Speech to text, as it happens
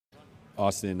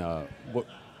Austin,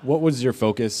 what was your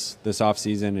focus this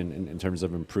offseason in terms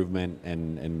of improvement,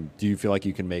 and do you feel like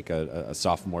you can make a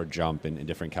sophomore jump in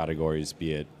different categories,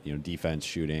 be it defense,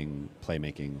 shooting,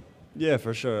 playmaking? Yeah,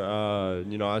 for sure.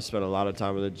 I spent a lot of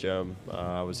time in the gym.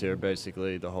 I was here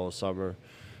basically the whole summer.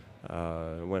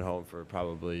 Went home for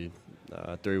probably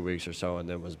 3 weeks or so, and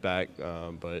then was back.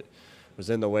 But was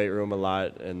in the weight room a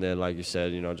lot, and then, like you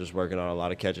said, just working on a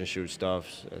lot of catch and shoot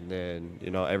stuff, and then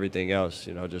everything else.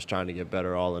 Just trying to get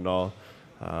better all in all.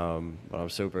 But I'm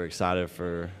super excited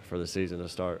for the season to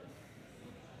start.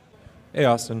 Hey,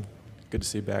 Austin. Good to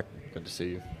see you back. Good to see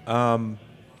you.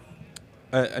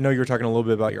 I know you were talking a little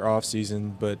bit about your off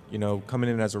season, but coming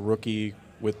in as a rookie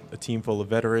with a team full of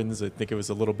veterans, I think it was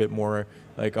a little bit more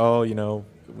like,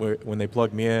 when they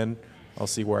plug me in, I'll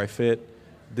see where I fit.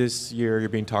 This year, you're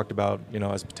being talked about,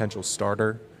 as a potential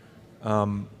starter.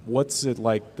 What's it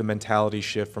like, the mentality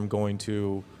shift from going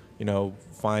to,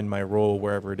 find my role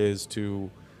wherever it is to,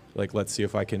 like, let's see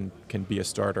if I can be a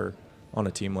starter on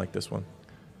a team like this one?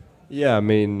 Yeah, I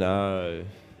mean,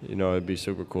 it'd be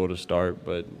super cool to start,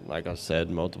 but like I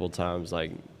said multiple times,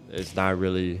 like, it's not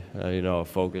really, a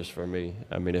focus for me.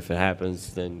 I mean, if it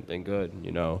happens, then good,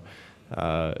 Not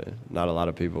a lot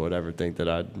of people would ever think that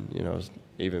I'd,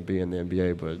 even be in the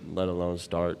NBA, but let alone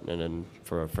start, and then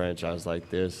for a franchise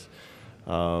like this.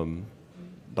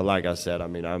 But like I said, I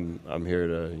mean, I'm here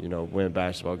to, win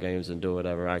basketball games and do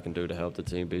whatever I can do to help the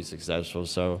team be successful.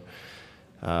 So,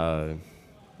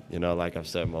 like I've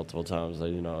said multiple times,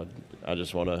 I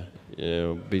just want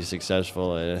to, be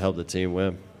successful and help the team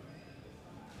win.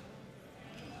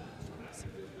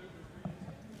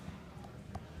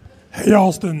 Hey,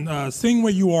 Austin, seeing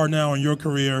where you are now in your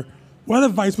career, what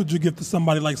advice would you give to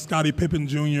somebody like Scottie Pippen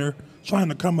Jr. trying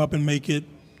to come up and make it,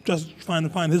 just trying to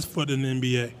find his foot in the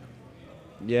NBA?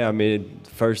 Yeah, I mean,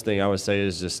 first thing I would say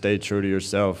is just stay true to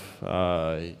yourself.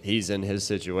 He's in his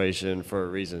situation for a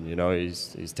reason.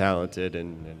 He's talented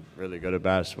and really good at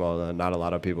basketball. Not a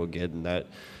lot of people get in that,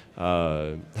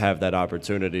 have that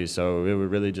opportunity. So it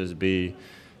would really just be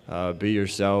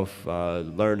yourself,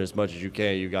 learn as much as you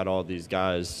can. You got all these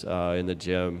guys in the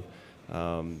gym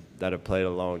that have played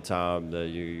a long time.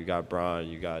 You got Brian,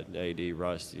 you got AD,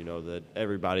 Russ. That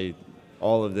everybody,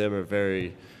 all of them are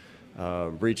very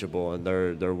reachable, and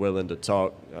they're willing to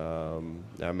talk.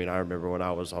 I mean, I remember when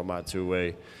I was on my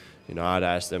two-way, I'd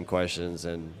ask them questions,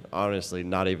 and honestly,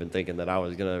 not even thinking that I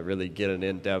was gonna really get an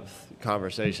in-depth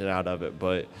conversation out of it.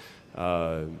 But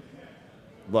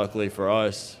luckily for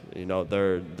us,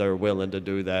 they're willing to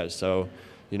do that. So,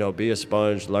 be a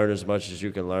sponge, learn as much as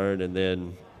you can learn, and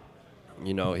then,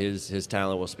 his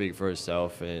talent will speak for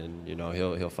itself, and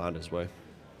he'll find his way.